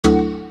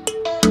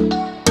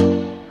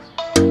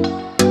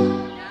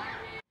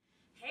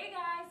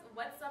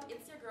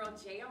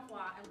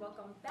and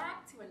welcome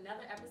back to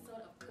another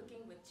episode of Cooking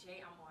with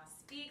JAmoah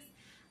Speaks.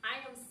 I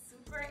am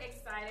super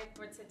excited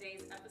for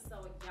today's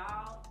episode,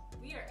 y'all.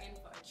 We are in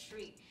for a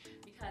treat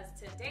because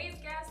today's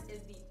guest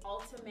is the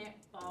ultimate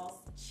boss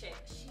chick.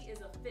 She is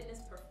a fitness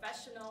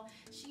professional.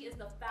 She is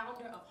the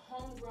founder of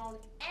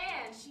HomeGrown,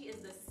 and she is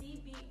the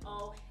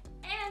CBO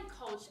and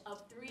coach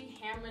of 3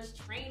 Hammers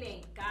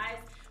Training. Guys,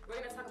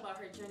 we're gonna talk about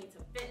her journey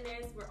to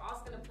fitness. We're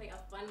also gonna play a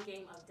fun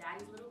game of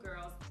Daddy's Little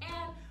Girls,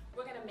 and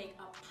we're gonna make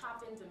a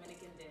poppin'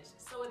 Dominican dish.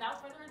 So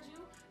without further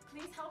ado,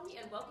 please help me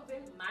in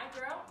welcoming my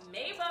girl,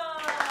 Mabel.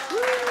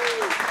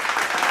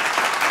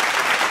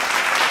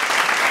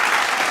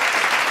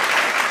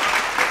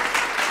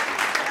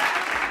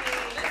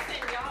 Listen,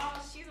 y'all,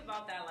 she's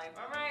about that life,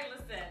 all right?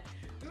 Listen,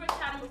 we were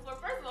chatting before.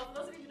 First of all, for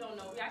those of you who don't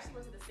know, we actually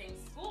went to the same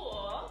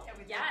school.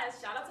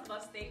 Yes, shout out to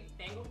Buff State,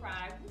 Bengal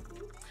Pride.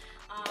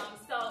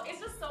 So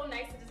it's just so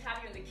nice to just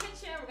have you in the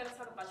kitchen. We're gonna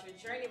talk about your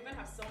journey. We're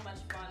gonna have so much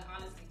fun,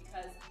 honestly,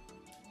 because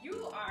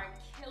you are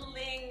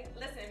killing.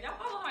 Listen, if y'all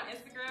follow her on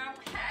Instagram,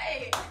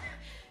 hey,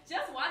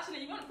 just watching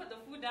it, you want to put the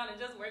food down and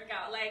just work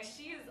out. Like,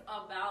 she is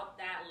about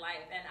that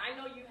life. And I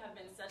know you have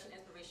been such an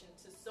inspiration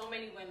to so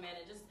many women,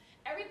 and just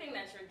everything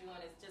that you're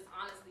doing is just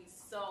honestly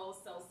so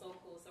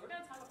cool. So we're going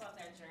to talk about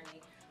that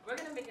journey. We're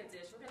going to make a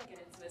dish. We're going to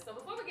get into it. So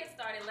before we get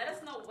started, let us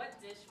know what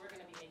dish we're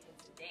going to be making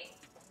today.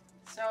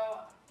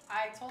 So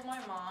I told my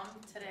mom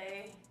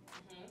today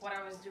what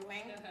I was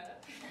doing.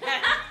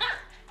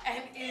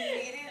 And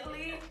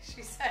immediately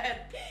she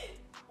said,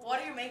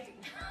 "What are you making?"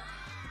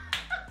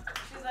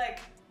 She's like,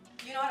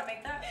 "You know how to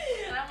make that?"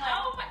 And I'm like,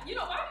 "Oh my, you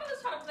know, why would you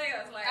just try to play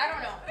us?" Like, I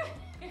don't know.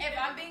 If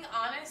I'm being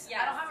honest,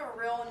 I don't have a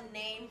real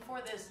name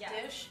for this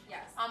dish.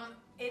 Yes.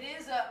 It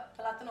is a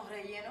Platano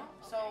relleno.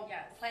 So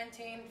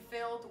plantain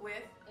filled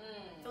with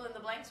fill in the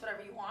blanks,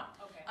 whatever you want.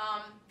 Okay.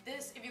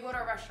 This, if you go to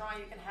a restaurant,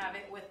 you can have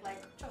it with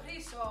like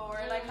chorizo or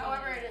like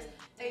however it is.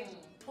 They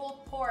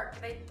pulled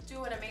pork. They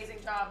do an amazing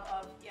job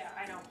of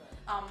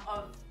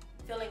of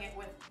filling it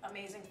with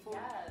amazing food.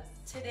 Yes.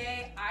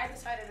 Today, I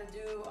decided to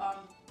do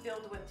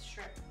filled with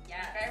shrimp.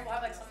 Yes. Okay, we'll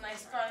have like some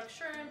nice garlic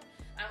shrimp,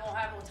 and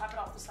we'll top it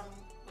off with some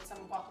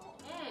guacamole.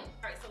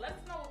 All right, so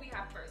let's know what we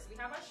have first. We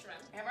have our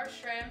shrimp. We have our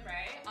shrimp,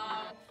 right?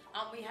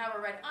 We have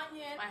a red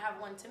onion. I have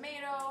 1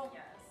 tomato.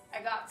 Yes.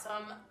 I got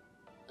some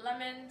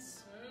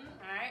lemons.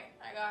 All right.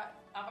 I got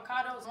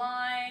avocados,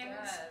 limes.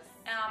 Yes.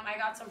 I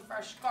got some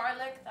fresh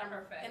garlic that I'm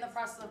Perfect. in the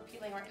process of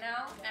peeling right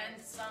now,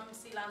 and some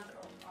cilantro.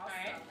 Awesome. All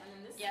right. And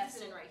then this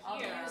seasoning right I'll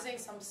here. be using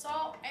some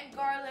salt and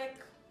garlic.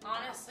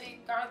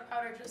 Honestly, garlic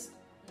powder just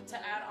to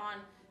add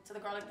on to the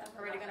garlic that I'm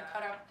already gonna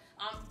cut up.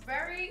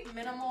 Very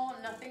minimal,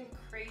 nothing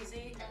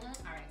crazy. All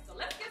right, so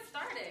let's get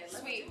started.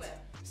 Sweet. Let's do it.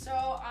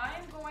 So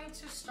I'm going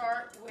to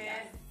start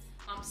with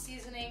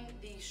seasoning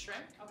the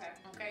shrimp.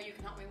 Okay, you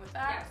can help me with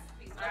that. Yes,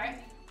 please. All right.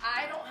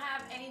 I don't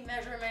have any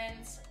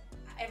measurements.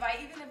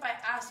 Even if I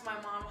asked my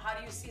mom, how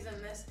do you season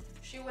this,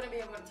 she wouldn't be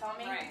able to tell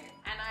me,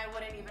 and I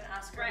wouldn't even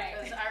ask her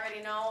because I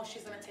already know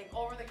she's gonna take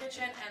over the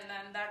kitchen, and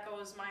then that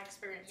goes my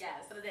experience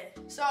for the day.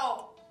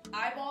 So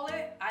eyeball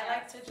it. I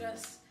like to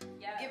just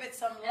give it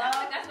some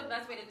love. That's the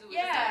best way to do it.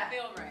 Yeah. Just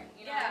feel right.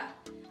 You know?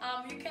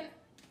 You can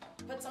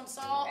put some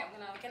salt.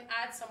 You can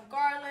add some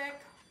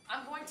garlic.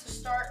 I'm going to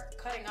start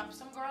cutting up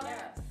some garlic,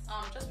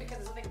 just because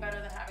there's nothing better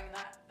than having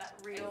that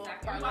real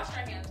garlic. We wash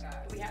our hands,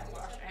 guys. We have to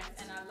wash our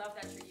hands. And I love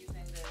that you're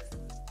using this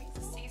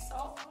sea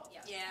salt.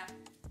 Yeah.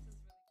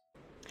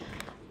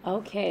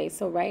 Okay,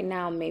 so right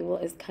now Mabel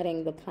is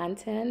cutting the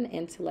plantain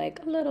into like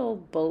a little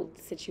boat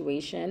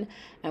situation,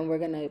 and we're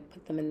gonna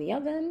put them in the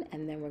oven,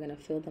 and then we're gonna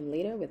fill them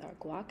later with our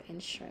guac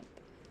and shrimp.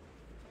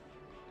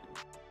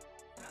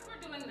 As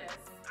we're doing this,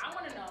 I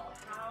want to know,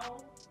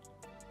 how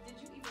did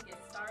you even get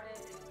started?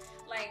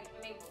 And, like,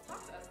 Mabel,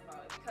 talk to us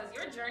about it, because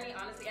your journey,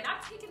 honestly, and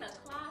I've taken a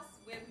class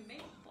with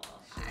Mabel.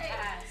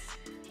 Yes.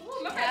 Ooh,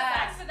 remember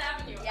at Fifth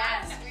Avenue?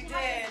 Yes, we did.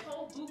 This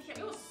whole boot camp.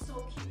 It was so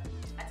cute.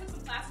 I took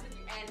some classes with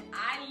you, and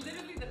I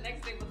literally the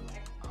next day was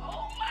like,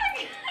 oh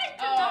my God, I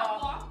could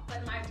not walk,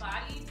 but my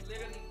body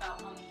literally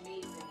felt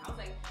amazing. I was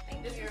like,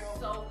 this is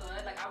so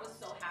good. Like, I was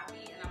so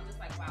happy, and I'm just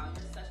like, wow,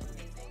 you're such an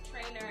amazing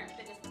trainer and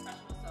fitness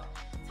professional. So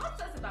talk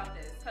to us about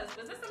this, because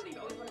was this something you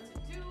always wanted to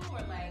do,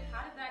 or like,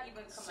 how did that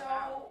even come about?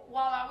 So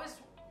while I was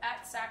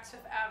at Saks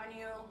Fifth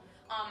Avenue,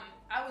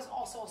 I was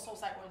also a soul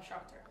cycle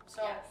instructor.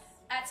 So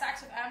at Saks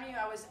Fifth Avenue,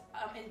 I was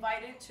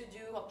invited to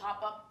do a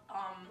pop-up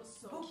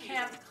boot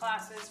camp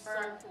classes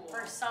for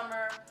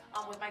summer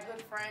with my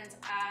good friends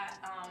at,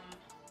 oh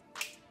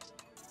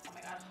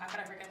my God, how could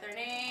I forget their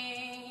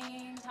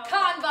name?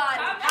 Conbody.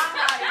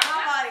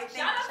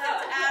 Shout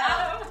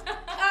out to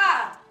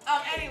Adam.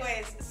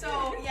 Anyways,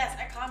 so yes,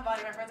 at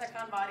Conbody, my friends at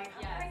Conbody. How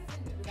did I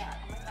do that?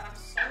 Oh my God, I'm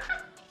so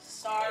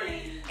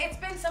sorry. It's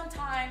been some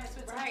time.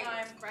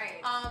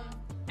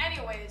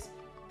 Anyways,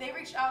 they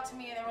reached out to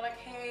me and they were like,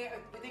 "Hey,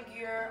 we think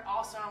you're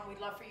awesome. We'd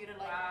love for you to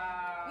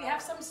we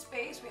have some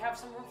space. We have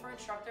some room for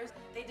instructors."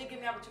 They did give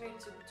me the opportunity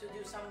to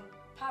do some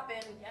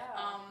pop-in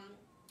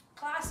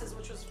classes,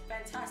 which was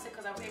fantastic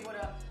because I was able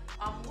to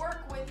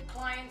work with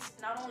clients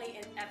not only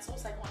at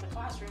SoulCycle in the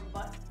classroom,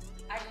 but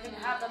I can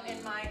have them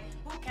in my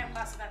boot camp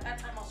classes. At that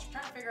time, I was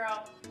trying to figure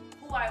out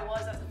who I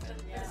was as a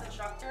fitness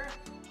instructor,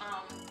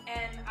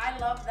 and I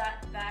love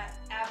that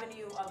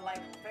avenue of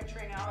like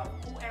venturing out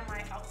of who am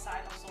I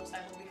outside of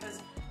SoulCycle, because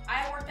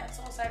I worked at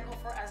SoulCycle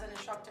as an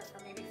instructor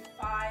for maybe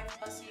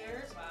 5+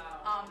 years.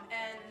 Wow.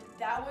 And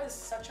that was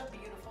such a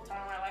beautiful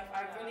time in my life.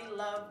 I really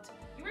loved.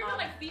 You were even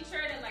like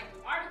featured in like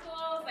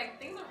articles, like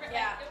things were really,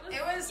 yeah.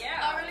 It was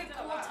a really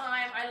cool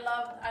time. I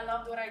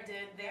loved what I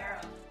did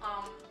there.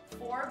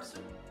 Forbes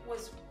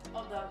was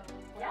of the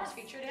what I was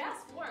featured in. Yes,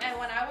 Forbes. And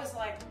when I was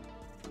like,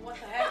 what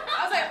the heck?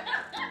 I was like,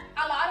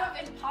 a lot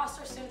of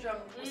imposter syndrome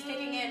was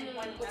kicking in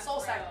with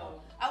SoulCycle.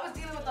 I was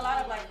dealing with a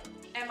lot of like,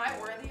 am I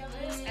worthy of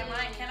this?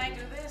 Can I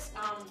do this?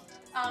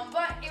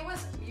 But it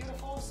was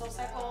beautiful.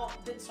 SoulCycle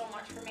did so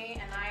much for me,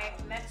 and I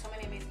met so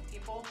many amazing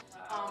people.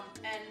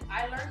 And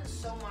I learned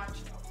so much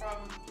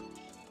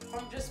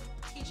from just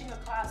teaching a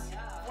class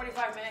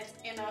 45 minutes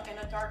in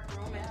a dark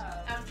room,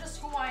 and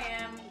just who I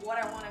am, what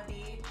I want to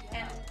be.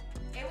 And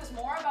it was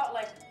more about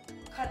like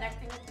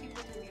connecting with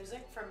people through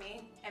music for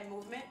me and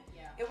movement.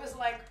 It was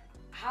like,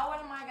 how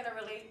am I gonna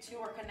relate to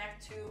or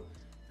connect to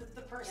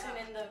the person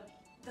in the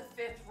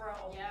 5th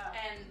row?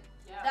 And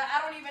that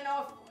I don't even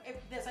know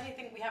if there's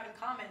anything we have in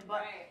common,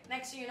 but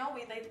next thing you know,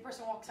 the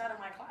person walks out of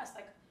my class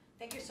like,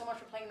 thank you so much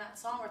for playing that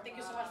song, or thank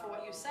you so much for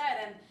what you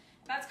said. And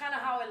that's kind of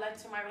how it led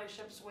to my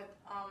relationships with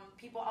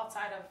people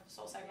outside of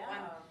SoulCycle,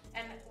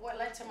 and what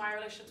led to my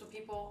relationships with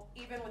people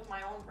even with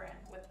my own brand,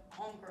 with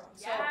HomeGrown.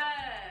 So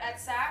at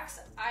Saks,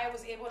 I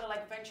was able to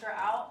like venture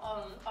out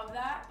of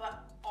that,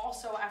 but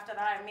also after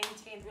that, I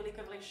maintained really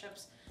good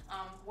relationships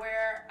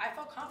where I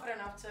felt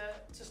confident enough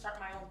to start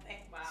my own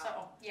thing. Wow. So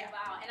yeah.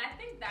 Wow, and I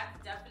think that's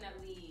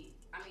definitely,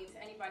 I mean, to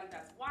anybody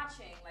that's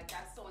watching, like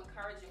that's so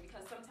encouraging,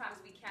 because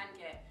sometimes we can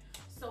get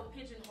so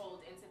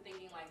pigeonholed into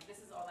thinking like, this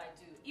is all I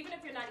do. Even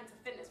if you're not into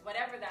fitness,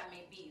 whatever that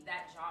may be,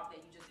 that job that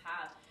you just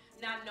have,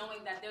 not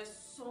knowing that there's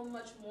so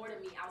much more to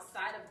me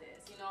outside of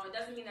this. You know, it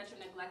doesn't mean that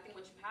you're neglecting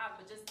what you have,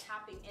 but just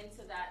tapping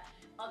into that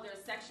other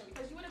section,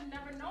 because you would have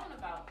never known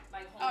about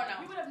like home. Oh, no.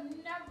 You would have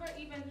never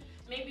even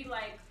maybe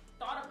like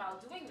thought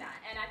about doing that.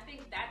 And I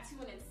think that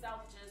too in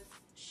itself just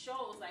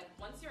shows like,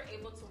 once you're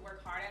able to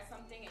work hard at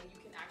something and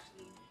you can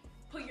actually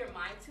put your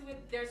mind to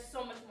it, there's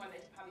so much more that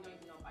you probably don't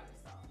even know about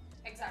yourself.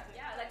 Exactly.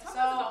 Yeah, like talk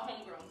to us about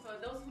HomeGrown. So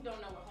those who don't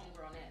know what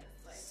HomeGrown is.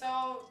 Like,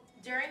 so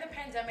during the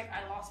pandemic,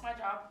 I lost my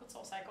job with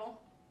SoulCycle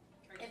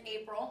in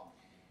April,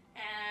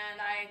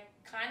 and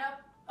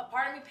a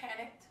part of me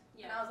panicked,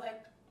 and I was like,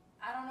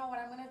 I don't know what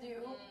I'm gonna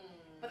do.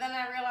 But then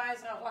I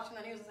realized, I was watching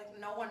the news, it's like,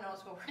 no one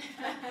knows what we're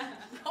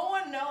no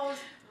one knows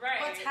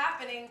what's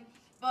happening,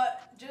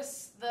 but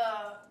just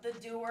the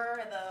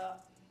doer,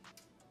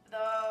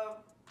 the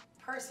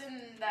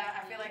person that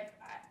I feel like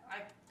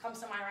I comes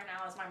to mind right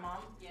now is my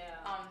mom.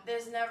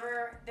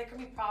 There can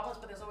be problems,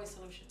 but there's always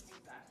solutions.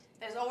 Exactly.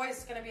 There's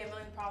always going to be a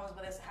million problems,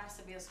 but there has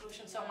to be a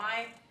solution. So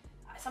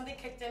something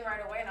kicked in right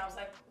away, and I was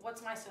like,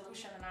 what's my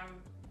solution? And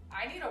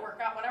I need to work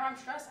out. Whenever I'm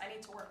stressed, I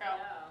need to work out.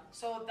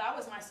 So that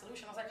was my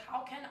solution. I was like,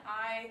 how can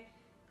I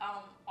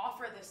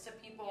offer this to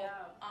people,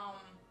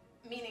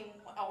 meaning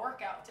a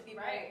workout to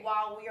people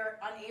while we are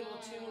unable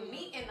to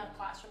meet in the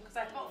classroom? Because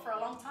I felt for a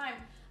long time,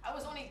 I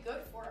was only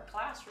good for a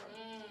classroom.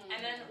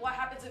 And then what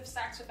happens if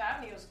Saks Fifth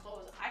Avenue is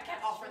closed? I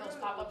can't offer those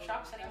pop-up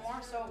shops anymore.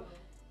 So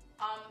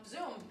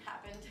Zoom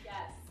happened.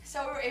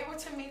 So we were able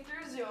to meet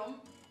through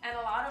Zoom. And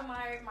a lot of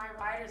my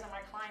riders and my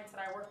clients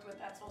that I worked with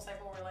at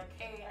SoulCycle were like,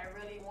 hey, I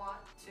really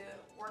want to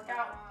work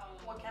out.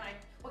 What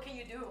can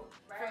you do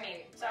for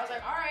me? So I was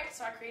like, all right.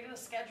 So I created a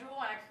schedule,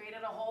 and I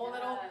created a whole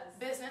little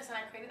business, and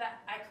I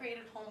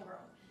created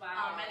HomeGrown.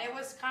 And it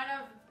was kind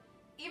of,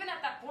 even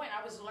at that point,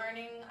 I was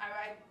learning.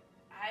 I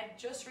had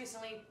just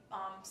recently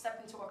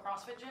stepped into a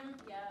CrossFit gym,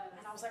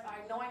 and I was like,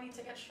 I know I need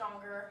to get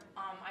stronger.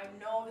 I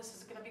know this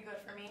is gonna be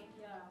good for me.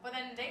 But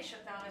then they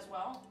shut down as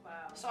well.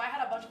 So I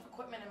had a bunch of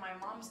equipment in my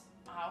mom's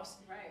house,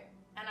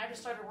 and I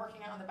just started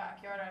working out in the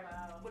backyard.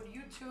 I would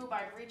YouTube.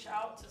 I'd reach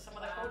out to some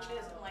of the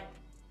coaches, and like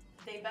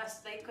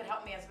they could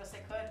help me as best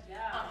they could.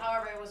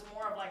 However, it was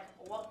more of like,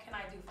 what can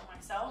I do for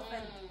myself?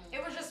 And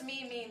it was just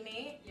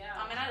me.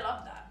 And I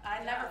loved that.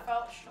 I never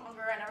felt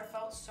stronger. I never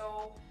felt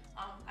so.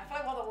 I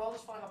felt like while the world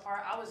was falling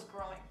apart, I was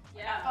growing.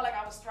 I felt like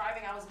I was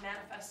thriving. I was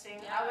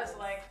manifesting. I was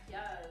like,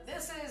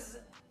 this is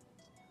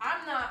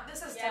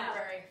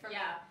temporary for me.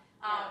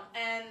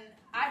 And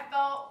I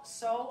felt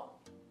so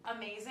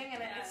amazing.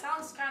 And it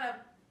sounds kind of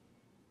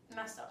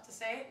messed up to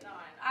say. No,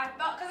 I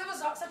felt, because it was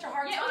such a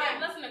hard time.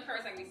 Blessing to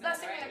curse, like we said.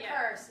 Blessing to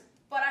curse.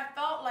 But I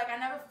felt like I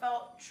never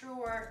felt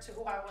truer to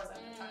who I was at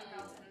the time.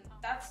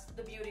 And that's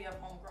the beauty of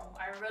HomeGrown.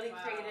 I really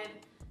created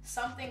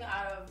something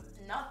out of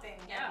nothing.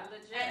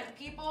 Legit. And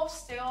people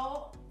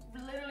still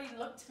literally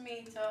look to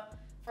me to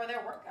for their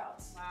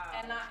workouts. Wow.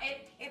 And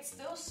it's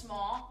still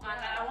small, and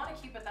I want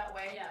to keep it that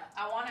way. Yeah.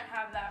 I want to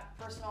have that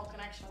personal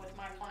connection with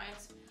my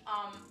clients.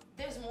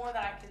 There's more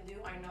that I can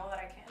do. I know that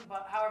I can,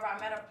 but however,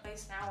 I'm at a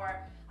place now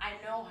where I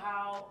know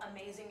how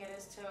amazing it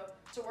is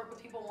to work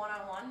with people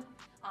one-on-one,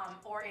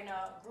 or in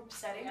a group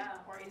setting,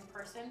 or in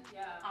person.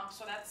 Yeah.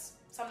 So that's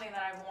something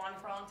that I've wanted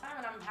for a long time,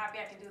 and I'm happy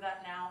I can do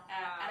that now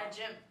at a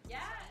gym. Yeah.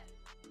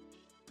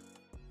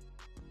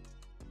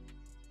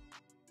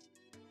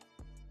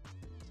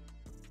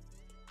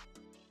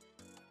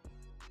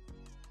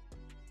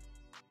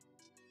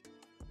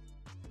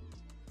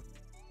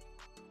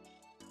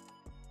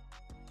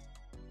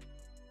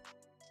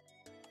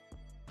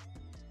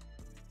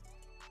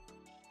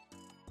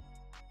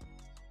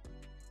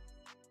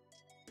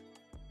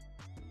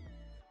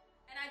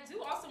 I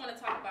do also want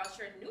to talk about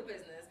your new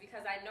business,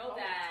 because I know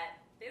that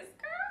this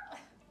girl,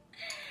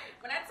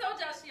 when I told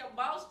y'all she a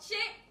boss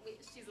chick,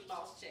 she's a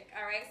boss chick,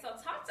 all right? So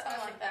talk to us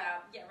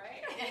about, yeah,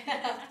 right?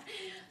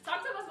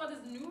 Talk to us about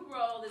this new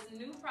role, this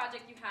new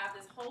project you have,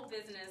 this whole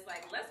business.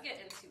 Like, let's get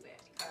into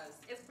it,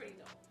 because it's pretty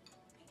dope.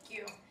 Thank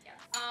you. Yeah.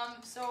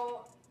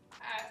 So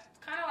I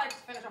kind of like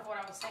to finish off what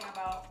I was saying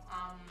about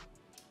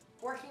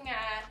working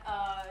at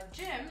a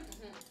gym.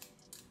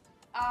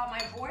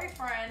 My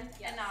boyfriend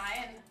and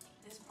I, and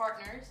his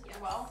partners as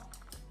well,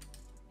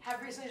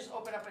 have recently just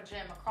opened up a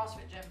gym, a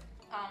CrossFit gym.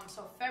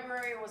 So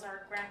February was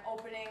our grand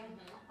opening.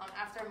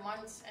 After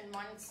months and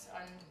months,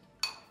 and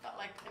felt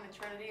like an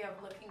eternity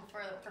of looking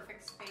for the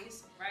perfect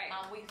space. Right.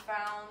 We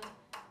found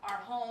our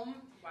home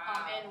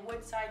Wow. in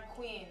Woodside,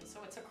 Queens. So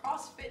it's a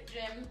CrossFit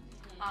gym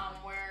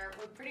where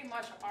we pretty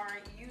much are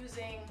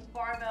using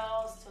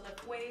barbells to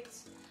lift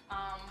weights.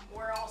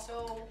 We're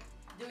also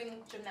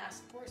doing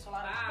gymnastic work, so a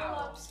lot of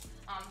pull-ups,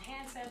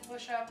 handstand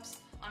push-ups,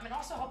 and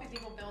also helping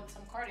people build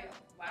some cardio.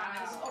 Wow.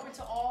 This is open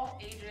to all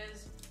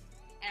ages,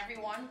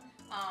 everyone,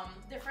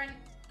 different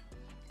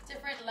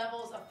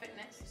levels of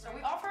fitness. So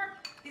we offer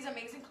these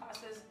amazing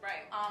classes,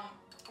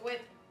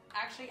 with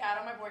actually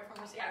Adam, my boyfriend,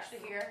 who's actually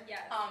here,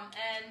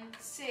 and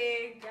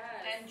Sig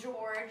and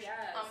George.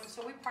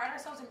 So we pride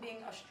ourselves in being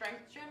a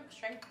strength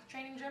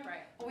training gym,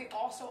 but we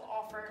also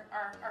offer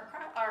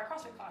our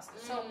CrossFit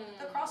classes. So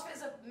the CrossFit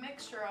is a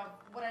mixture of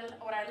what I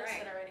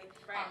listed already.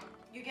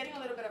 You're getting a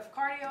little bit of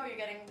cardio, you're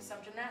getting some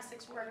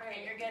gymnastics work,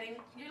 and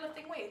you're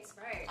lifting weights,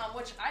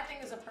 which I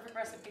think is a perfect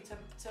recipe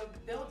to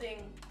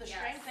building the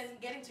strength and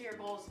getting to your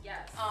goals.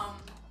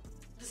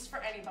 This is for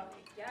anybody.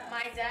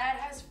 My dad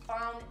has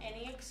found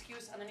any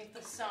excuse underneath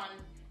the sun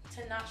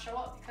to not show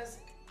up, because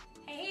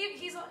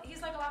he's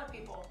like a lot of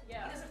people. He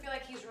doesn't feel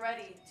like he's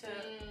ready to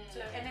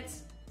and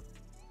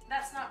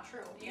that's not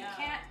true. You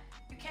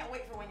can't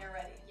wait for when you're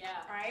ready.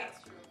 Right?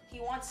 That's true. He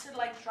wants to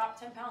like drop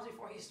 10 pounds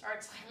before he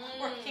starts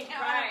working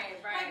out.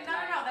 Like,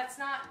 no, that's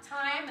not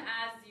time.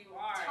 As you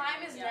are.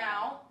 Time is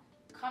now.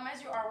 Come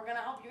as you are. We're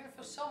gonna help you. You're gonna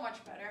feel so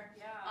much better.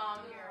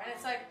 And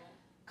it's like,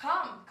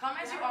 come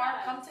as you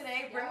are. Come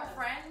today. Bring a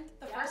friend.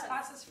 The first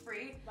class is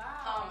free.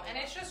 And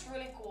it's just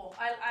really cool.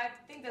 I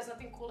think there's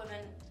nothing cooler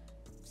than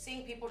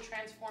seeing people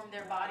transform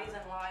their bodies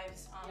and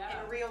lives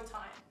in real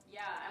time.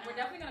 And we're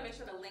definitely gonna make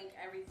sure to link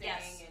everything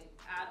and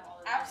add all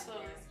of that.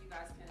 Absolutely. So you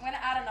guys can. I'm gonna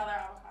add another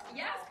avocado.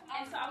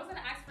 And so I was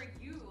gonna ask for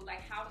you,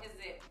 like, how is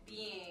it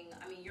being?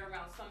 I mean, you're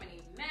around so many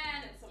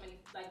men and so many,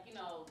 like, you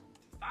know,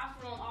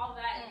 testosterone, all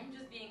that, and you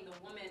just being the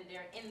woman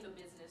there in the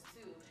business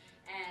too.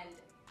 And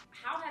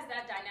how has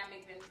that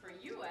dynamic been for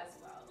you as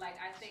well? Like,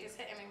 I think She's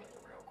hitting me with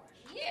a real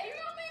question. Yeah, you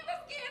know what I mean?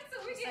 Let's get into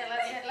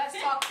it. Let's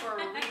talk for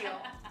real.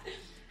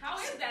 How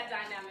is that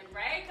dynamic,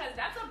 right? Because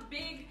that's a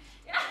big.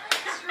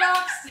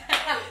 Drops.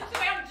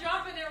 I'm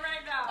jumping in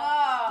right now.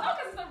 No,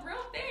 because it's a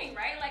real thing,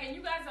 right? Like, and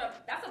you guys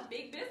that's a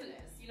big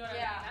business. You know what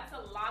I mean? That's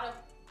a lot of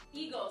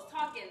egos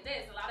talking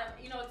this, a lot of,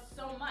 it's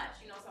so much,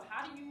 so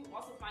how do you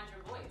also find your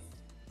voice?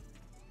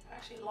 I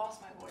actually lost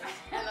my voice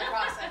in the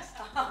process.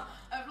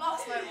 I've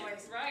lost my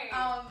voice.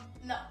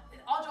 No,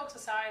 all jokes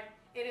aside,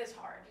 it is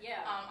hard.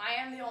 I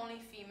am the only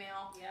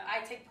female.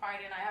 I take pride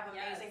in. I have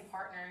amazing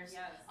partners.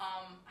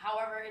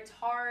 However, it's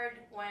hard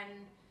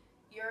when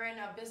you're in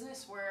a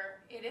business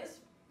where it is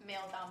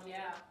male dominated.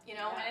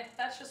 And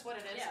that's just what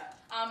it is.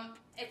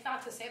 It's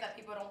not to say that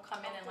people don't come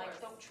in and like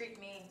don't treat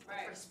me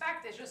with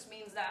respect. It just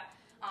means that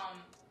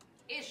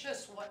it's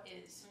just what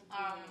is.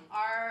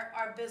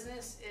 Our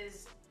business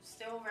is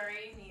still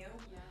very new,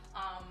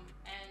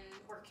 and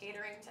we're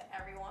catering to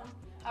everyone.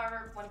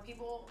 However, when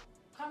people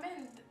come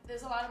in,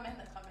 there's a lot of men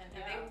that come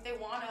in, and they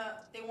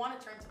wanna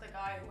turn to the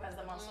guy who has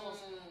the muscles,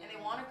 and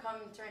they wanna come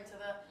turn to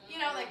the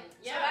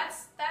so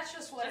that's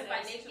just what just it by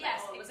is. nature.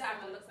 Yes,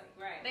 exactly. Looks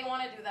like They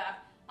want to do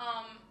that.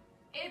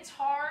 It's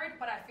hard,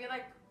 but I feel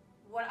like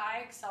what I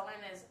excel in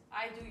is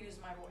I do use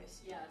my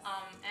voice.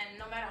 And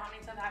no matter how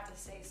many times I have to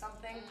say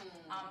something,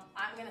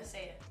 I'm gonna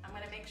say it. I'm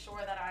gonna make sure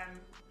that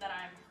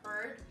I'm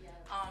heard,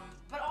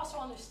 but also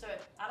understood.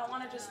 I don't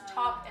want to just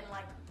talk and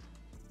like,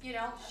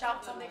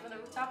 shout something from the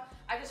rooftop.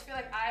 I just feel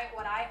like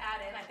what I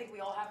add in, I think we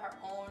all have our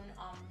own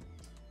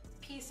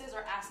pieces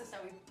or assets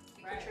that we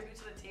contribute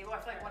to the table. I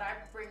feel like what I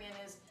bring in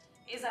is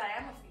that I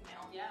am a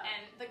female,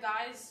 and the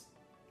guys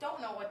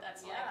don't know what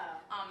that's like.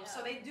 Yeah.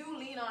 So they do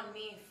lean on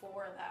me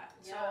for that.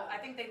 So I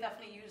think they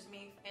definitely use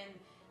me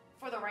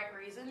for the right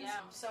reasons. Yeah.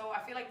 So I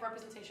feel like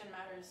representation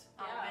matters.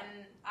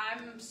 And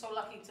I'm so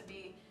lucky to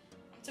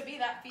be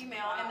that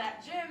female in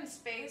that gym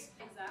space.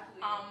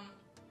 Exactly.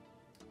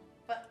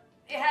 But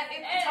it's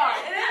hard.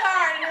 It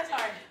is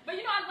hard. But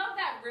you know, I love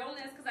that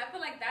realness because I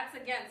feel like that's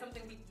again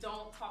something we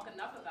don't talk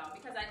enough about,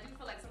 because I do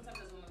feel like sometimes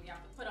as women we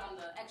have to put on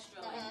the extra,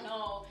 like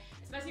no,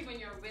 especially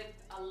when you're with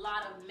a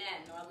lot of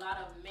men or a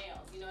lot of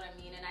males, you know what I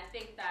mean? And I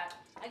think that,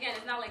 again,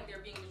 it's not like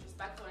they're being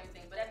disrespectful or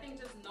anything, but I think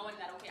just knowing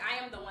that, okay,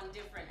 I am the one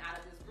different out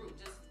of this group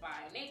just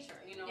by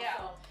nature, you know? Yeah.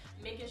 So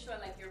making sure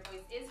like your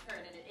voice is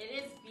heard and it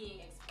is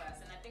being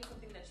expressed. And I think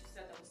something that you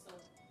said that was so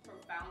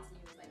profound to me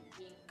was like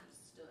being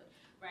understood,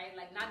 right?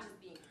 Like not just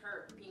being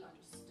heard, being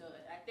understood.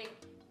 I think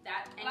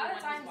that a lot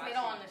of times they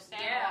don't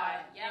understand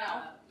why,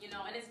 you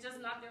know, and it's just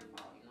not their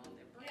fault, you know,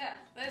 they're yeah,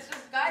 it's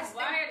just guys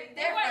think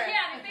different.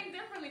 Yeah, they think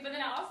differently. But then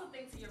I also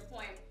think, to your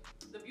point,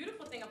 the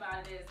beautiful thing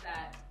about it is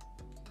that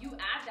you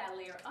add that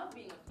layer of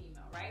being a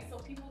female, right? So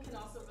people can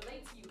also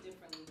relate to you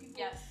differently.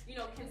 People, you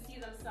know, can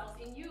see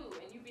themselves in you,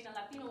 and you being a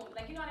Latino woman.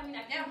 Like, you know what I mean?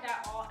 I think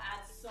that all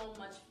adds so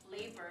much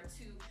flavor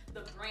to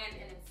the brand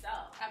in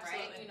itself,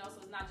 right? You know,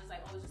 so it's not just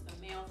like, oh, it's just a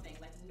male thing.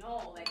 Like,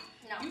 no, like,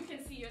 you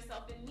can see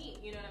yourself in me.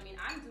 You know what I mean?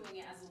 I'm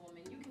doing it as a woman.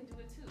 You can do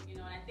it too, you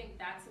know? And I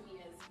think that, to me,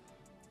 is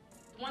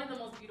one of the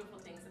most beautiful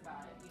things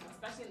about it, you know,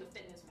 especially in the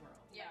fitness world.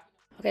 Yeah.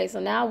 Okay, so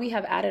now we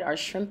have added our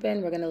shrimp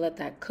in. We're gonna let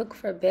that cook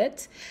for a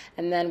bit,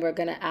 and then we're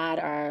gonna add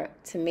our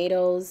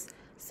tomatoes,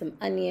 some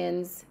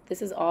onions.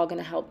 This is all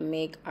gonna help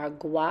make our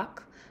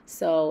guac.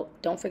 So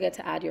don't forget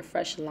to add your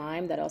fresh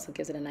lime. That also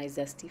gives it a nice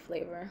zesty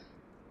flavor.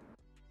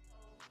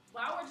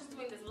 While we're just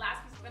doing this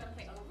last piece, we're gonna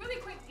play a really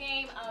quick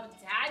game of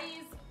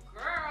Daddies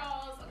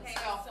Girls. Okay,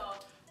 so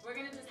we're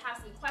gonna just have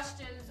some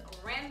questions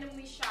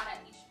randomly shot at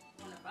each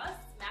one of us.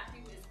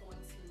 Matthew is going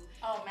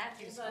to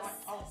Matthew's give us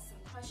going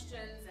some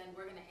questions, and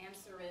we're gonna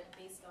answer it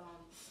based on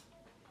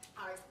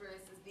our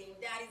experiences being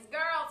Daddy's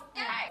Girls.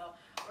 Okay, so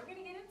we're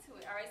gonna get into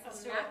it. All right, so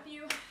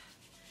Matthew,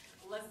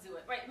 let's do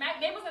it. Right,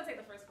 Mabel's gonna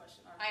take the first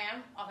question. All right. I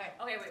am? Okay.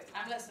 Okay, wait.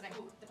 I'm listening.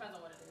 Ooh, depends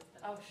on what it is.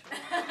 Oh, sure.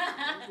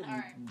 All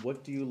right.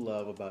 What do you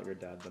love about your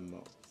dad the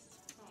most?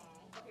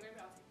 Okay, maybe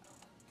I'll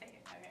take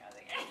it. Okay, I'll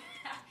take it.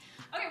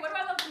 Okay, what do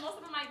I love the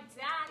most about my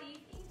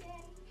daddy? Hey,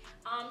 daddy.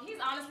 He's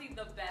honestly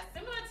the best.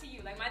 Similar to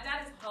you. Like, my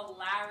dad is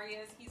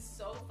hilarious. He's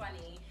so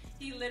funny.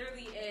 He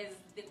literally is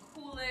the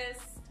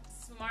coolest,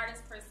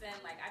 smartest person.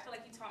 Like, I feel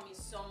like he taught me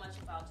so much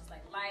about just,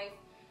 like, life,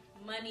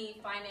 money,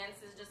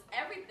 finances, just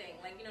everything.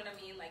 Like, you know what I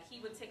mean? Like,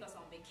 he would take us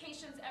on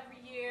vacations every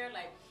year.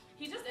 Like,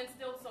 he just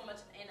instilled so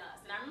much in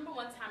us. And I remember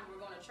one time we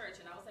were going to church,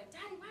 and I was like,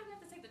 Daddy, why do we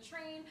have to take the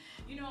train?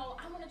 You know,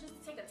 I want to just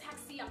take a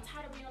taxi. I'm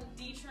tired of being on the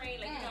D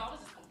train. Like, you know, I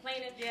was just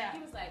complaining. Yeah.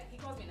 He was like, he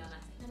calls me Nana. I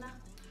said, Nana,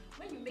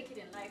 when you make it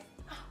in life,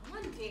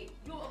 one day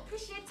you'll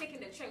appreciate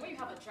taking the train. When you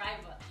have a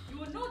driver, you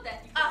will know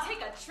that you can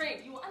take a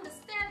train. You will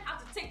understand how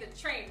to take the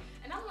train.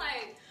 And I'm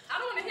like, I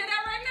don't want to hear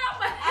that right now,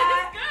 but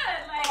it's good.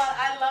 Like, well,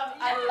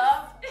 I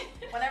love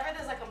whenever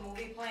there's like a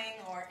movie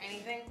playing or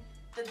anything,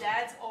 the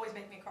dads always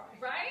make me cry.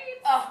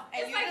 Right? Oh,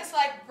 and it's you like, just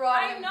like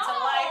brought him to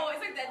life.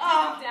 It's like that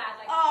Disney dad.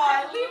 Like,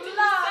 I believe in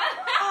love.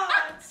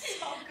 yourself.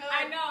 It's so good.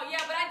 I know,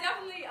 yeah, but I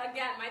definitely,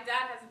 again, my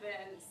dad has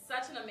been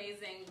such an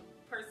amazing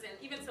person,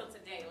 even till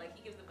today. Like,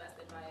 he gives the best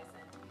advice,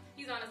 and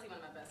he's honestly one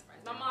of my best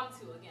friends. My mom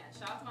too. Again,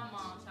 shout out to my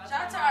mom.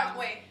 Shout out to our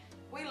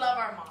we love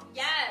our moms.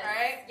 Yes.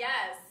 Right?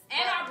 Yes.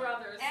 And our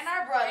brothers. And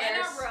our brothers. And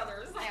our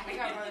brothers. Yeah, we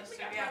got brothers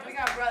too. Yeah, we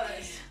got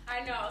brothers. I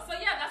know. So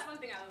yeah, that's one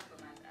thing I love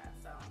about my dad.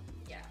 So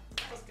yeah.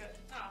 That was good.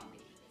 Oh,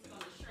 it's on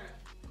the shrimp.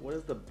 What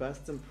is the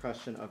best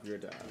impression of your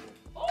dad?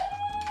 Oh,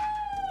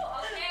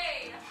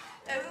 okay.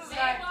 This is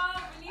I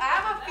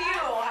have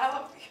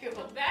a few.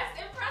 The best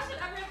impression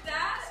of your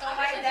dad? So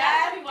my my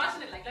dad dad be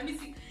watching it like, let me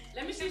see.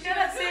 Let me see. She's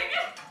gonna sing.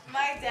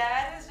 My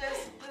dad is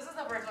just, this is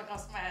the first one that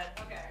comes to my head.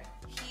 Okay.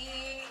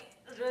 He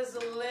just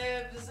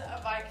lives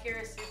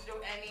vicariously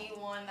through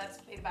anyone that's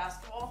played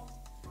basketball.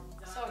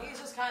 So he's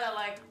just kind of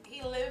like,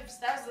 he lives,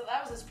 that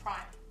was his prime.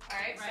 All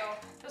right?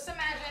 So just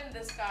imagine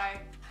this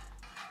guy.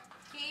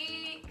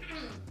 He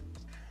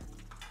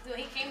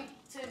came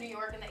to New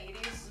York in the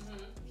 80s.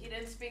 He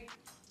didn't speak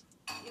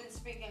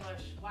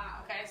English.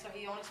 Wow. Okay, so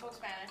he only spoke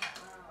Spanish.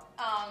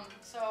 Wow.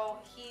 So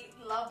he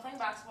loved playing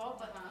basketball,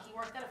 but he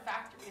worked at a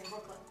factory in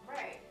Brooklyn.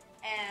 Right.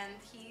 And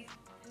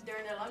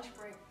during their lunch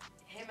break,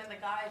 him and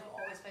the guys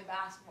would always play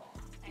basketball.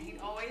 And he'd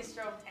always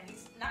joke, and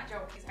he's not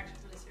joke, he's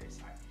actually really serious,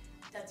 sorry.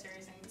 Dead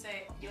serious, and he'd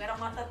say, yo era un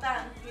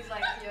matatán. He's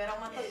like, yo era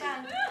un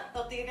matatán.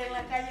 Los tigres en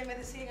la calle me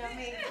decían a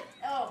mí,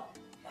 oh,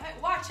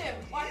 watch him,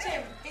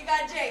 he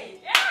got J.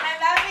 Yeah. And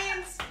that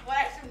means, well,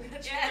 actually,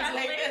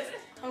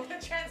 I'm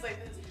gonna translate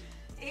this.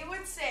 He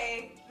would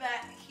say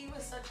that he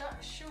was such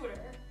a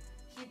shooter.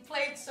 He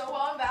played so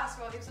well in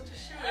basketball, he was such a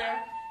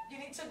shooter. You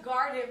need to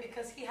guard him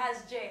because he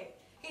has J.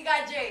 He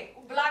got J.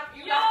 Black. So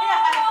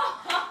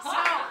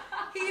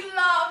he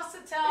loves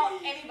to tell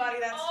anybody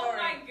that story. Oh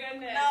my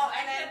goodness. No,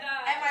 and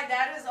my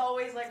dad is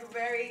always like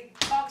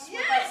talks with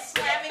like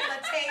slamming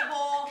the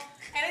table.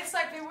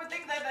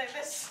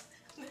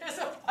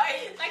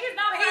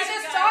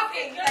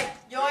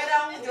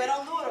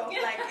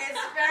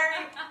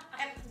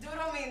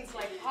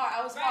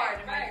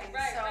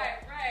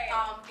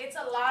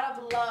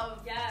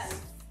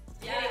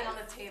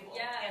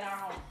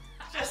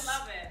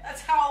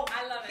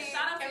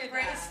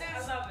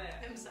 aggressive. I love it.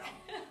 Himself.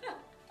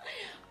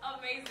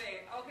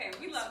 Amazing. Okay,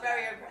 we love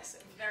very that.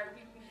 aggressive. Very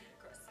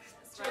aggressive.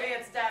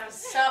 Juliet's dad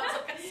sounds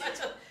like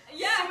such a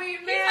sweet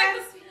man. He's like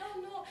the sweet,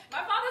 no.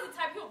 My father's the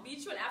type he'll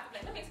beat you and after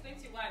like, let me explain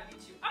to you why I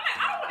beat you. I'm like,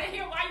 I don't want to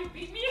hear why you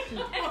beat me.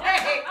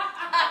 Right.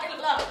 I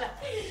love that.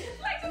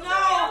 Like, just no.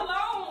 leave me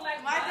alone. Like,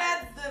 my what?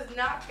 dad does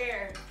not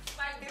care.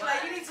 Like, He's what?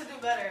 like, you need to do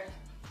better.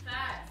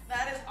 Facts.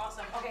 That is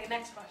awesome. Okay,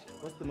 next question.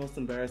 What's the most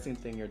embarrassing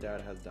thing your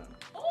dad has done?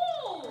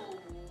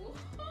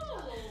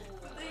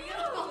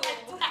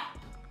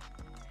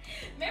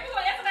 Maybe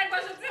we'll answer that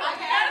question too. I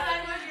can answer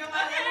that question.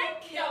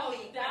 Okay. Kill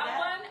me. That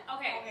one.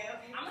 Okay. Okay.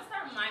 I'm gonna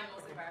start with my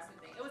most embarrassing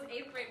thing. It was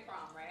 8th grade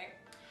prom, right?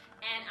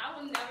 And I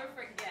will never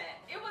forget.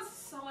 It was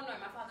so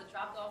annoying. My father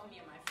dropped off me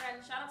and my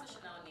friend. Shout out to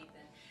Chanel and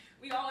Nathan.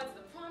 We all went to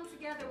the prom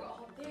together. We're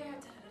all there.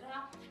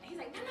 And he's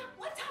like, Nana,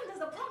 what time does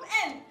the prom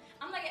end?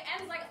 I'm like, it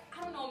ends like,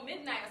 I don't know,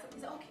 midnight or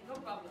something. He's like, okay, no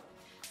problem.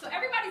 So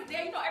everybody's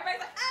there. You know,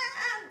 everybody's like,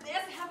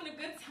 dancing, having a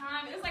good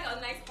time. It was like a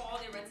nice hall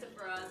they rented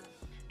for us.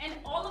 And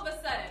all of a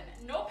sudden,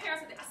 no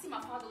parents are there. I see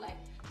my father like,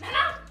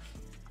 Nana,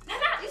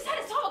 you said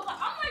it's 12 o'clock.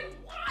 I'm like,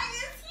 why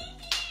is he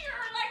here?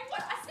 Like,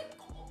 what? I said,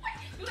 oh, wait.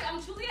 He was like,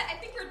 I'm Juliet. I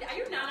think are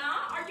you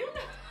Nana? Are you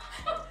Nana?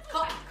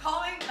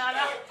 Calling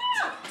Nana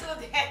to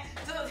the dance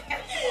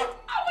floor.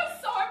 I was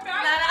so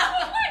embarrassed. Nana.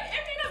 I was like,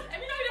 if you know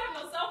you don't have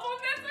no cell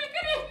phone then, so he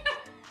couldn't.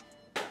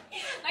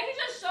 Like, he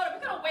just showed up.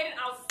 We could have waited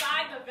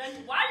outside the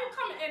venue. Why are you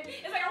coming in?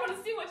 It's like, I want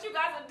to see what you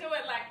guys are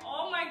doing. Like,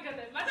 oh my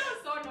goodness. My dad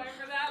was so annoying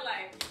for that.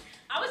 Like,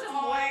 I was just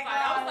mortified.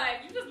 I was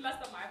like, you just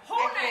messed up my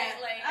whole night.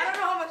 Like, I don't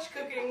know how much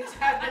cooking is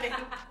happening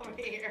over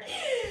here.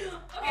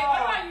 Okay, what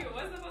about you?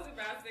 What's the most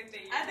embarrassing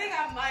thing? I think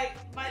my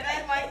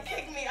dad might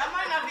kick me. I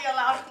might not be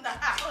allowed in the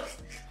house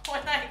when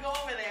I go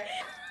over there.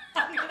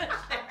 I'm gonna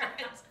share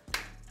it.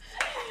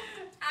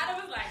 Adam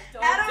was like,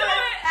 don't do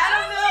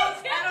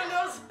it. Adam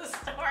knows the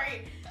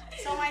story.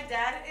 So my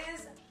dad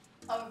is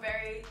a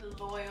very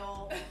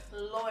loyal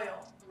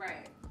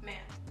Right. man.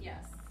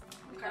 Yes.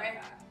 Okay.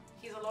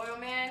 He's a loyal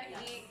man.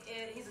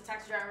 Yes. He's a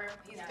taxi driver.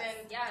 He's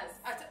been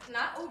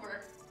not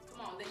Uber.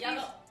 Come on, the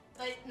yellow.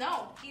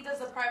 No, he does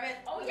the private.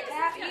 Oh yes,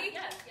 cab.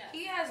 yes.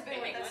 He has been They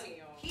with make us. money,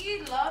 yo. He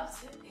loves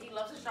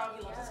his job.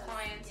 He loves his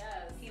clients.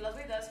 Yes. He loves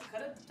what he does. He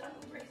could have done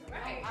Uber. He's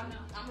like, Right. no,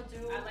 I'm gonna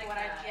do I like what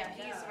that.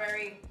 he's Yeah.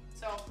 very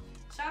so.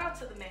 Shout out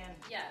to the man.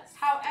 Yes.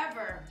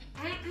 However,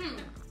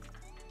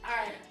 all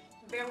right,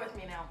 bear with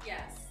me now.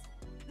 Yes.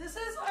 This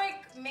is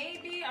like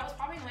maybe I was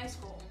probably in high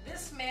school.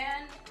 This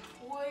man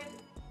would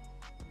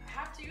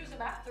have to use the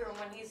bathroom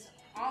when he's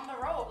on the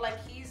road. Like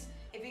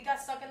if he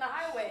got stuck in the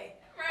highway,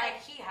 Right.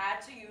 like he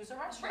had to use the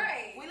restroom.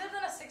 Right. We lived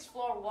in a 6th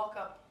floor walk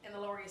up in the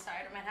Lower East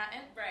Side of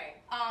Manhattan. Right.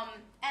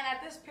 And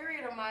at this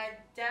period of my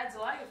dad's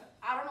life,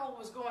 I don't know what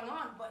was going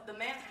on, but the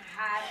man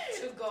had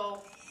to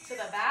go to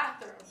the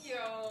bathroom.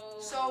 Yo.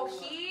 So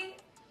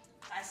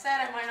I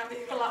said I might not be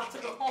allowed to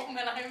go home,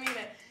 and I mean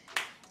it.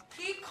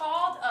 He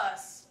called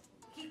us.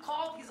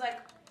 He's like,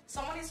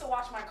 someone needs to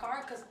wash my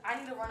car because I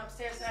need to run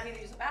upstairs and I need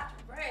to use the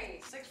bathroom.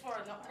 Right. 6th floor,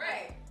 no.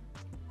 Right.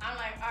 I'm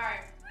like, all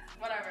right,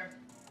 whatever.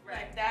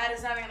 Right. Like, dad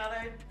is having another,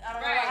 I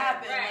don't know what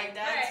happened. Like,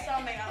 dad's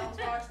stomach, I don't know what's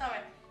wrong with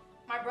stomach.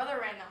 My brother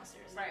ran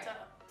downstairs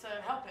to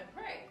help him.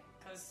 Right.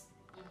 Because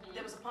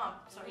there was a pump,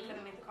 so he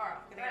couldn't leave the car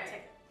off. He got a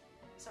ticket.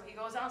 So he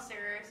goes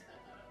downstairs,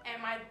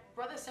 and my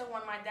brother said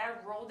when my dad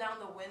rolled down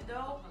the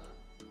window,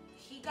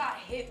 he got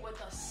hit with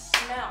a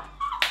smell.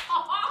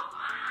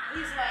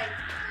 He's like,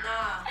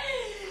 nah.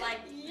 Like,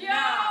 Yo.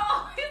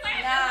 nah. He's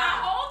like,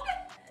 Nah.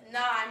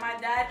 Nah, and my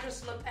dad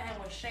just looked at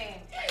him with shame.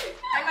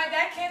 And my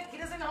dad he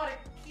doesn't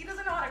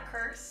know how to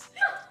curse.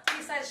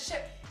 He says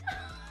shit.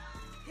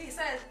 He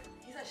says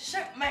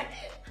shit, man.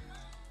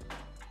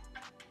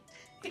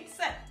 He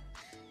said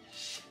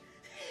shit.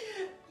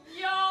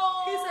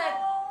 Yo. He said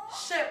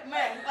shit,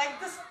 man. Like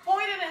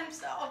disappointed in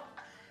himself.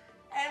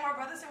 And my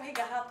brother said when he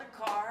got out the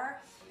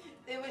car,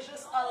 it was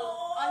just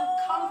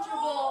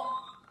uncomfortable.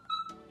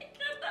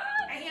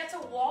 And he had to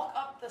walk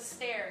up the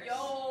stairs.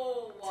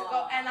 Yo. To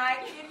go, and I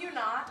kid you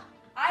not,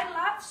 I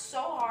laughed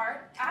so hard.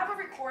 I have a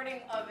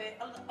recording of it,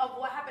 of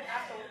what happened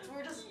afterwards. We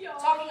were just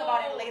talking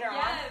about it later on.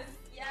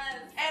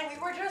 Yes. And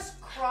we were just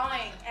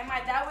crying. And my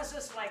dad was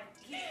just like,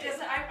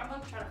 I'm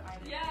gonna try to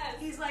find it. Yes.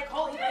 He's like,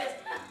 holy this.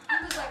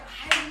 He was like,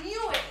 I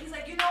knew it. He's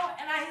like, you know,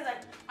 and he's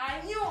like,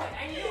 I knew it.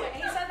 And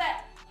he said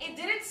that it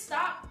didn't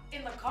stop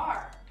in the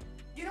car.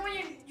 You know when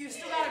you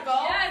still gotta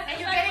go? Yes,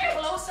 and you're getting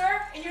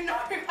closer, and you know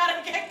you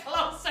gotta get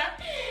closer.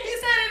 He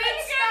said it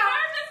didn't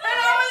stop. And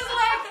I was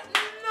like,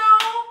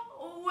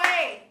 no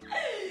way.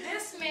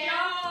 This man. Yo.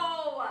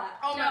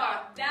 Oh my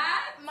God.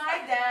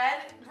 My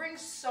dad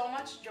brings so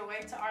much joy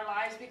to our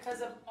lives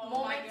because of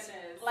moments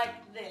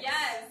like this.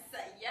 Yes.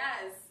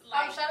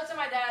 Like, Shout out to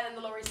my dad in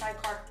the Lower East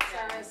Side car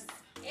service.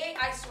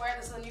 I swear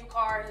this is a new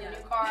car. It's a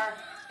new car.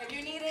 If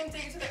you need him to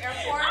take you to the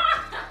airport,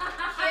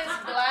 his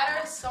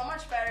bladder is so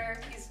much better.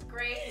 He's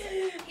great.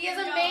 He is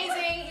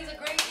amazing. He's a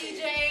great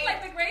DJ.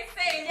 Like the great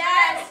saying.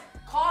 Yes.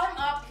 Call him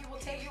up. He will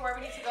take you wherever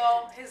you need to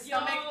go. His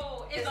stomach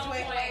is on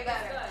way point.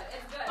 better.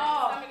 It's good.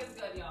 Oh. His stomach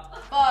is good, y'all.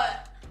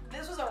 But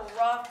this was a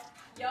rough.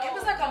 It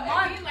was like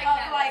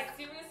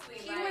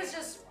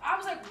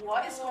like,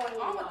 what is going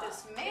on with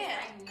this man?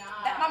 Like,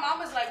 nah. That my mom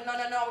was like, no,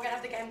 we're gonna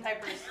have to get him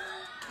diapers.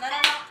 No.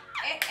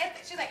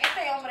 She's like,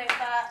 este hombre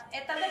está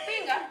de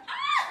pinga.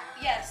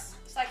 Yes.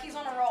 It's like he's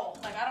on a roll.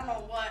 Like, I don't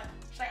know what.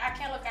 She's like, I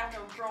can't look after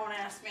a grown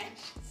ass man.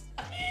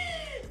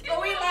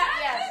 But we laugh.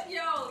 Yes.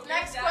 Yo.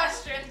 Next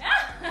question.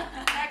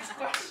 Next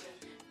question.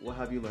 What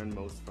have you learned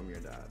most from your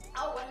dad?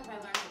 Oh, what have I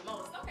learned the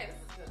most? Okay, this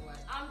is a good one.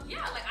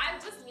 Yeah, like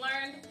I've just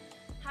learned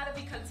how to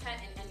be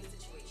content in any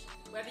situation,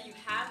 whether you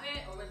have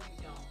it or whether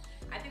you don't.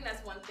 I think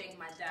that's one thing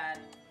my dad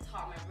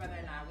taught my brother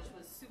and I, which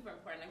was super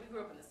important. Like we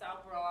grew up in the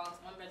South Bronx,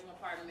 1-bedroom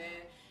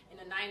apartment, in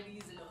the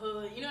 90s, in the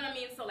hood, you know what I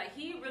mean? So like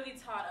he really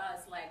taught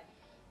us like,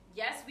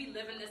 yes, we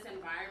live in this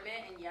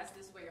environment and yes,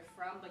 this is where you're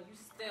from, but you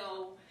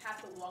still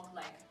have to walk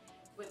like,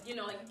 with, you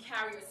know, like you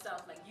carry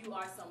yourself like you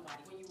are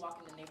somebody when you walk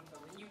in the neighborhood,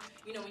 when you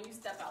know, when you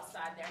step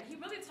outside there. And he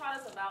really taught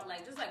us about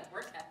like, just like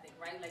work ethic,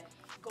 right? Like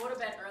go to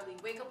bed early,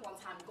 wake up on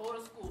time, go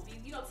to school, be,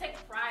 you know, take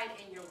pride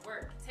in your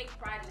work, take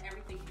pride in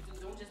everything you do.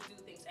 Don't just do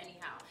things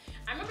anyhow.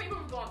 I remember even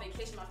when we go on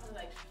vacation, my friends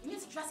were like, you need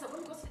to dress up.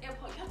 When we go to the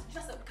airport, you have to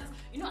dress up because,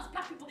 you know, as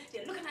black people,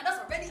 they're looking at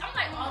us already. I'm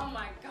like, oh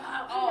my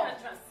God, we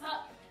gotta dress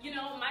up. You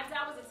know, my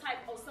dad was the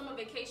type, oh, summer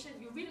vacation,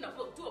 you're reading a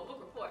book, do a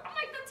book report. I'm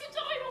like, the teacher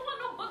don't even want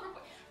no book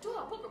report. Do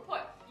a book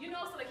report. You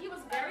know, so like he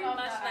was very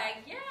much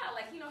like, yeah,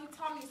 like, you know, he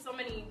taught me so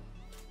many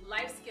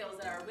life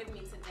skills that are with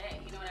me today.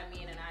 You know what I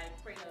mean? And I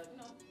pray to, you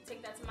know,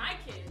 take that to my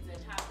kids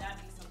and have that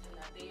be something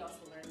that they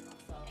also learn from.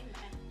 So,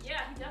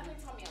 yeah, he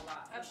definitely taught me a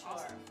lot. That's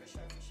awesome. For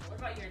sure. What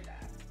about your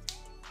dad?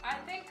 I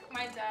think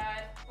my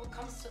dad, what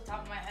comes to the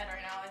top of my head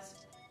right now is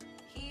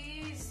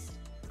he's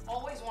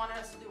always wanted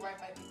us to do right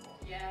by people.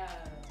 Yeah.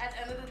 At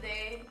the end of the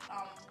day,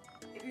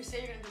 if you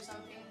say you're gonna do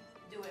something,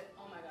 do it.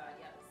 Oh my God,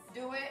 yes.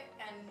 Do it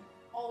and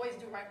always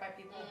do right by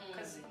people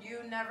because you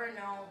never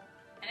know.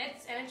 And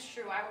it's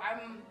true.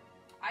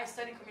 I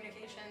study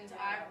communications.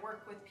 I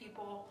work with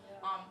people.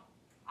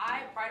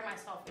 I pride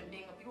myself in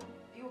being a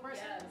people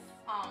person. Yes.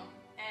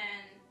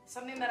 And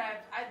something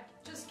that I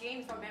just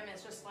gained from him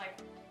is just like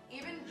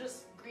even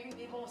just greeting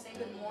people, saying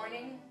good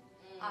morning.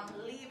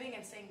 Leaving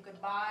and saying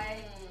goodbye,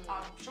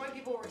 showing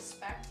people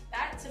respect.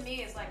 That to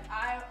me is like,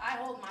 I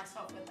hold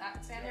myself with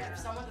that standard. If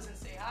someone doesn't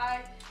say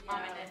hi,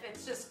 and if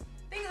it's just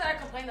things that I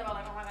complained about,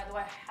 like, oh my God, do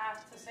I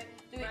have to say?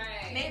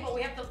 Mabel,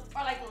 we have to,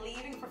 or like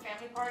leaving for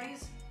family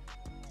parties.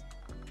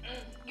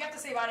 You have to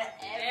say about it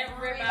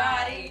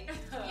everybody.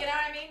 You know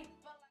what I mean?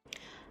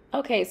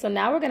 Okay, so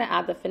now we're going to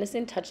add the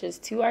finishing touches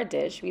to our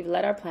dish. We've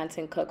let our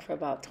plantain cook for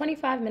about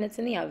 25 minutes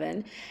in the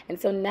oven. And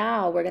so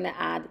now we're going to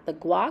add the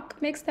guac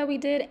mix that we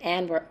did,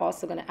 and we're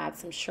also going to add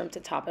some shrimp to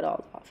top it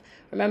all off.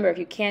 Remember, if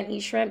you can't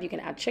eat shrimp, you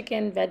can add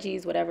chicken,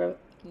 veggies, whatever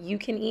you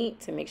can eat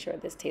to make sure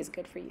this tastes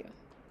good for you.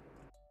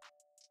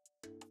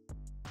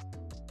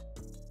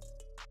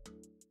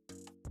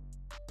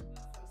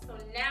 So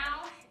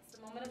now it's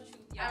the moment of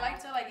truth. I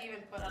like to like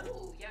even put a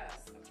Ooh,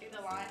 yes. Okay,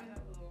 the lime,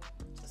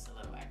 just a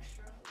little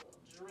extra.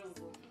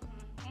 Drizzle.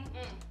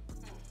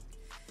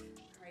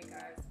 Alright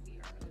guys, we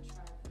are gonna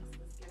try this.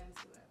 Let's get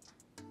into it.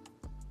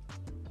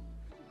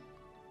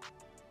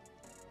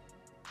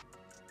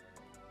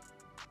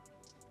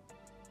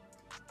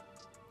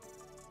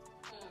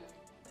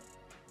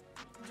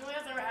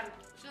 Juliet's never had it.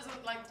 She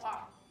doesn't like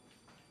guac.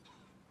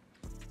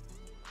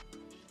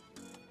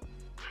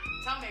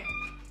 Tell me.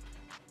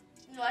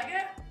 You like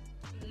it?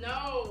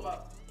 No.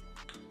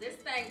 This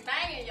thing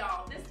banging,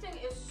 y'all. This thing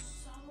is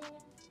so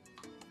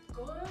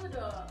good.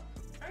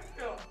 Thank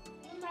you.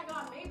 Oh my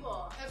God,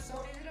 Mabel. It's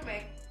so easy to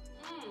make.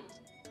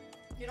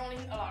 You don't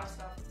need a lot of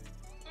stuff.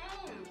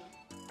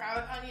 Grab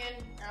an onion,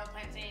 grab a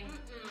plantain,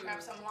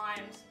 grab some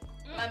limes,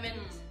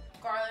 lemons,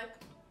 garlic.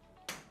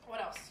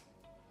 What else?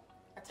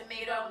 A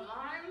tomato.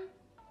 Lime.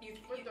 You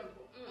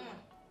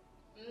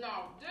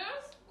No,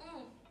 this.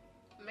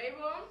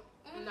 Mabel.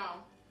 No.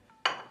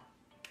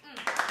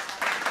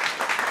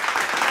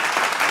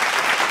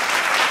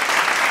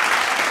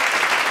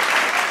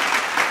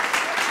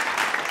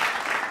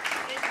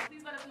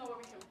 Please let us know where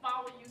we can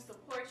follow you,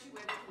 support you,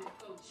 where we can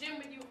go gym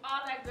with you,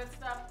 all that good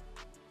stuff.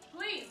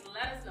 Please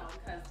let us know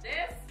because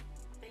this.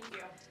 Thank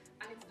you.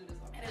 I need to do this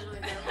one. It is really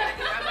good.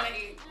 I'm gonna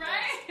eat.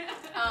 Right?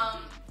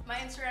 My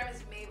Instagram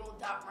is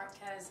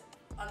Mabel.Marquez_.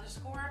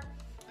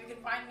 You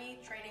can find me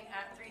training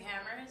at 3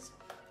 Hammers.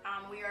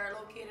 We are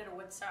located at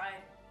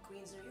Woodside,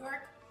 Queens, New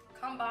York.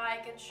 Come by,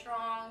 get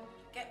strong,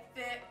 get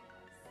fit.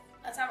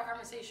 Let's have a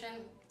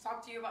conversation,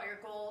 talk to you about your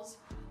goals.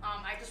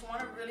 I just want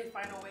to really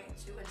find a way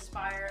to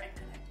inspire and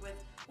connect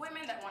with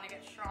women that want to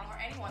get strong or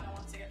anyone that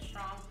wants to get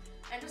strong.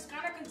 And just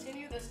kind of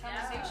continue this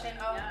conversation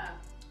of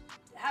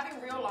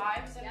having real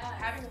lives and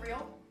having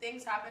real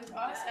things happen to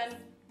us. And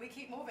we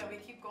keep moving, we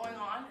keep going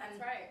on. And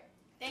that's right.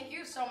 Thank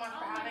you so much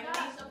for having me.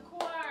 Of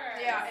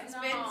course. Yeah, it's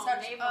been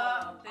such an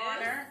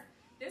honor.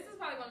 This is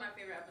probably one of my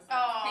favorite episodes.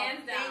 Oh,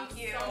 hands down.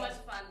 thank you. So much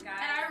fun, guys.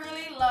 And I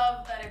really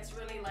love that it's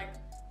really like,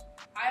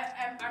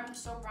 I'm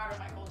so proud of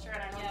my culture,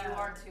 and I know you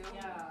are too.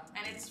 Yeah.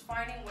 And it's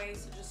finding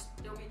ways to just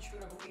still be true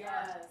to who we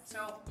are.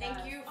 So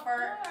thank you Of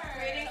for course.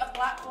 creating a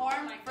platform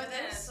Oh my for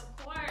goodness, this. Of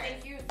course.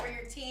 Thank you for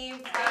your team,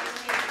 for having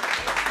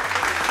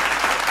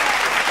me.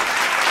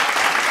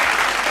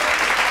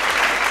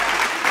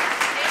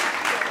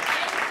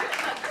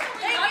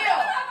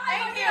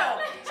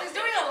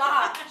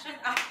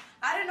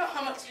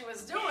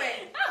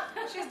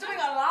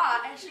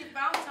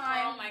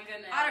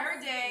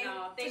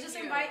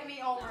 invite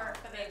me over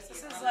for this.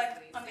 This is like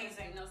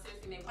amazing. No,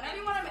 seriously, Mabel. Whenever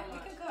you want to make, we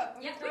can cook.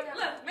 Yeah,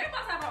 look, Mabel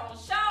about to have her own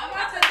show. I'm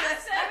about to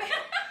just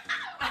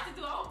I have to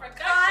do a whole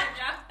production,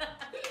 y'all.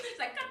 She's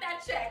like, cut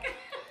that check.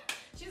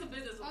 She's a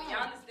businesswoman.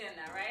 Y'all understand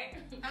that, right?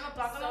 I'm a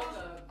bucket. So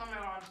good. Oh my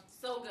god.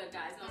 So good,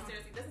 guys. No,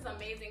 seriously, this is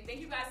amazing. Thank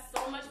you guys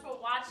so much for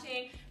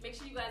watching. Make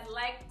sure you guys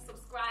like,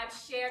 subscribe,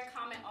 share,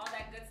 comment, all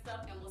that good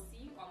stuff, and we'll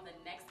see you on the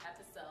next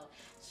episode.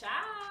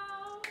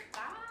 Ciao.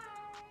 Bye.